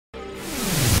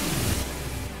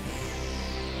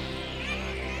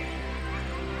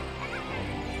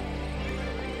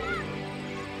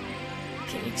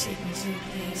take me to a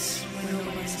place where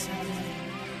nobody's happening.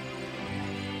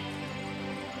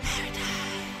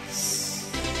 Paradise.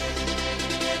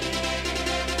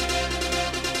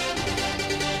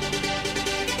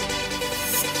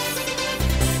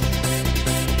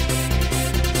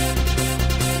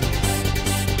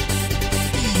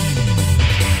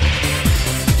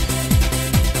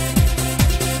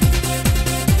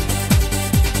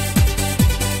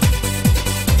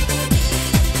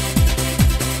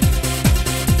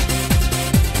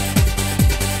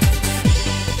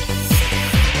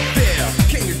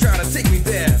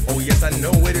 I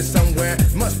know it is somewhere,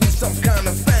 must be some kind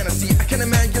of fantasy. I can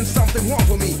imagine something wrong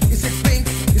for me. Is it pink?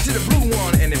 Is it a blue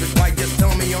one? And if it's white, just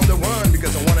tell me on the run,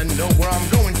 because I wanna know where I'm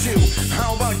going to.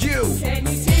 How about you? Can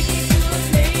you take me to a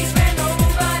place where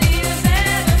nobody has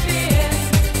ever been?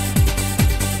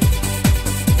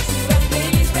 To a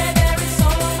place where there is so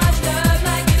much love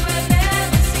like you have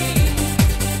never seen.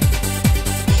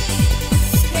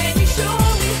 Can you show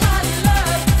me how to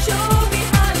love? Show me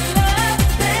how to love.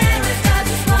 Paradise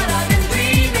is what I've been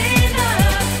dreaming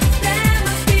of. There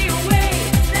must be a way,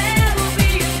 there will be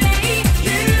a day.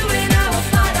 You and I will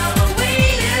find our way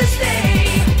to stay.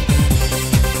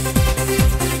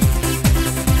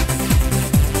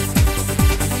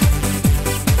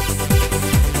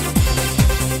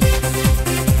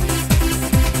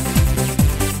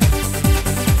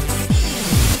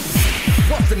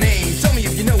 What's the name? Tell me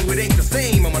if you know it ain't the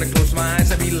same. I'm gonna close my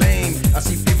eyes and be lame. I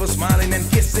see people smiling and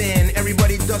kissing.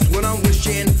 Everybody does what I'm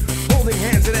wishing. Holding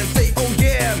hands and then say, oh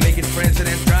yeah. Making friends and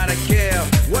then try to care.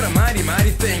 What a mighty,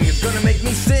 mighty thing. It's gonna make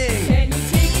me sing. Can you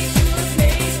take me to a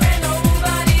place where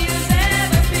nobody has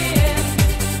ever been?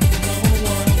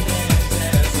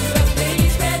 To a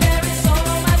place where there is so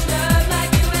much love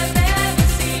like you have never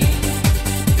seen.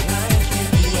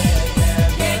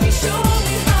 Can you show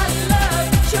me how to love?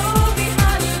 Show me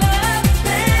how to love.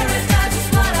 Paradise is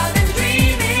what I've been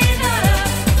dreaming of.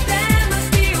 There must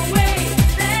be a way,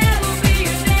 there will be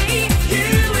a day. You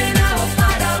and I will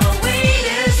find our way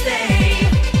to stay.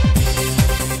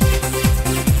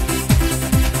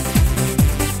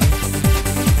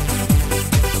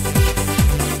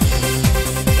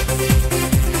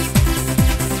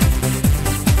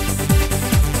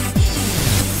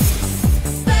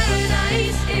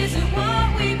 Paradise isn't what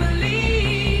we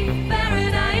believe.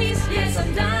 Paradise, yes,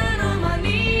 I'm down on my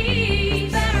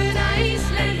knees.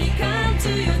 Paradise, let me come to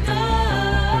your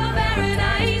door.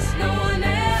 Paradise, no one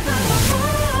ever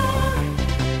before.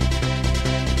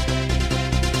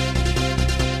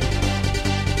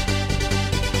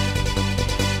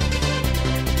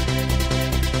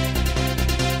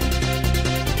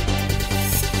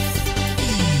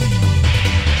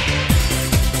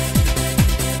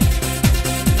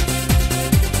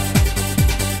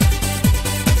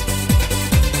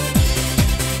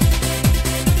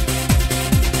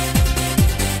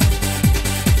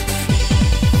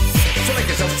 So make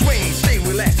yourself swing, stay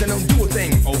relaxed and don't do a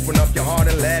thing. Open up your heart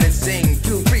and let it sing.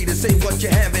 Feel free to say what you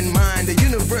have in mind. The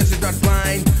universe is not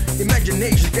blind.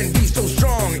 Imagination can be so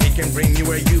strong. It can bring you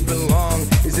where you belong.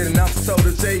 Is it enough so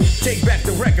to say, take back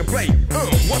the record play?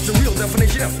 What's the real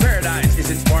definition of paradise? Is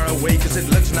it far away cause it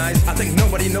looks nice? I think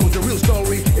nobody knows the real story.